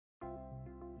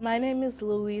My name is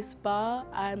Louise.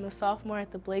 I'm a sophomore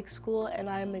at the Blake School and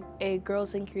I'm a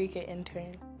Girls in Cricket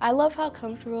intern. I love how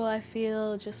comfortable I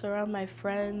feel just around my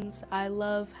friends. I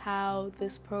love how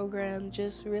this program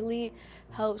just really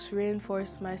helps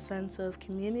reinforce my sense of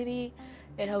community.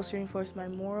 It helps reinforce my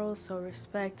morals, so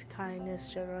respect, kindness,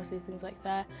 generosity, things like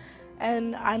that.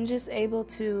 And I'm just able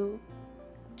to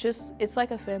it's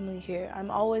like a family here. I'm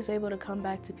always able to come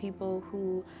back to people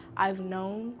who I've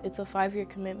known. It's a 5-year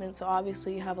commitment, so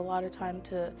obviously you have a lot of time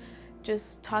to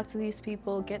just talk to these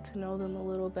people, get to know them a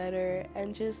little better,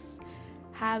 and just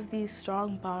have these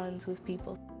strong bonds with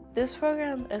people. This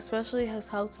program especially has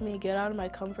helped me get out of my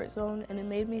comfort zone, and it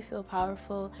made me feel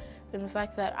powerful in the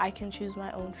fact that I can choose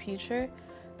my own future.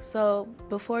 So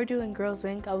before doing Girls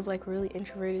Inc., I was like really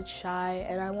introverted, shy,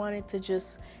 and I wanted to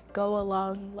just go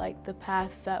along like the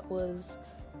path that was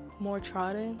more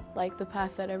trodden, like the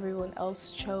path that everyone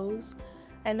else chose.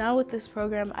 And now with this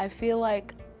program, I feel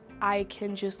like I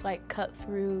can just like cut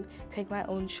through, take my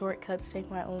own shortcuts, take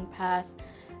my own path,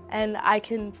 and I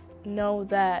can know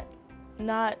that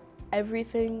not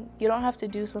everything, you don't have to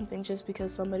do something just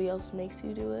because somebody else makes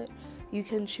you do it. You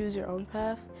can choose your own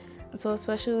path. And so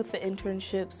especially with the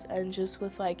internships and just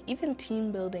with like even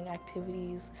team building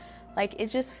activities, like it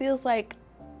just feels like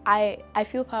I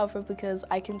feel powerful because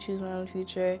I can choose my own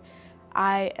future.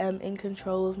 I am in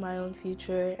control of my own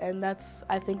future, and that's,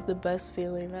 I think, the best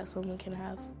feeling that someone can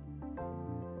have.